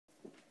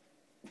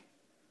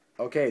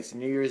Okay, it's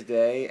New Year's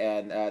Day,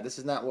 and this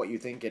is not what you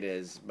think it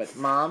is. But,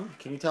 Mom,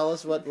 can you tell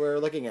us what we're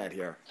looking at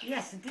here?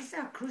 Yes, this is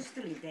our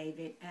Crustoli,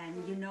 David.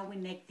 And you know we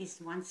make this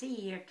once a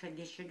year,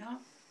 traditional,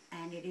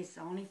 and it is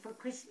only for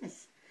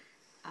Christmas.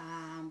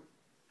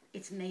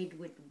 It's made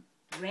with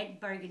red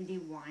burgundy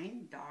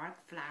wine,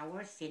 dark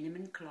flour,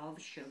 cinnamon,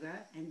 cloves,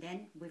 sugar, and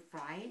then we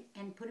fry it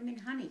and put them in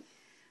honey.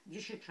 You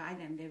should try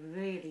them. They're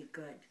really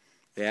good.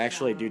 They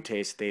actually do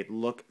taste, they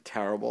look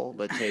terrible,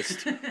 but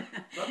taste...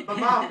 But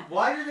Mom,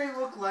 why do they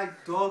look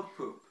like dog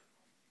poop?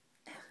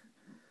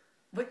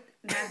 But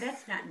now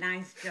that's not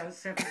nice,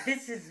 Joseph.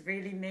 This is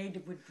really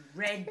made with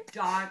red,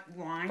 dark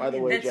wine. By the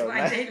way, that's Joe,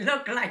 why they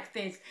look like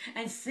this.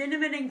 And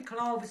cinnamon and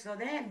cloves, so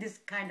they have this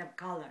kind of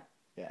color.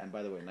 Yeah, and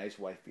by the way, nice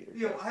wife beater.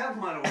 Yeah, I have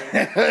one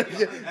away.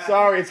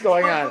 Sorry, it's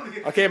going on.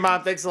 Okay,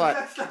 Mom, thanks a lot.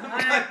 All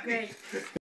right, great.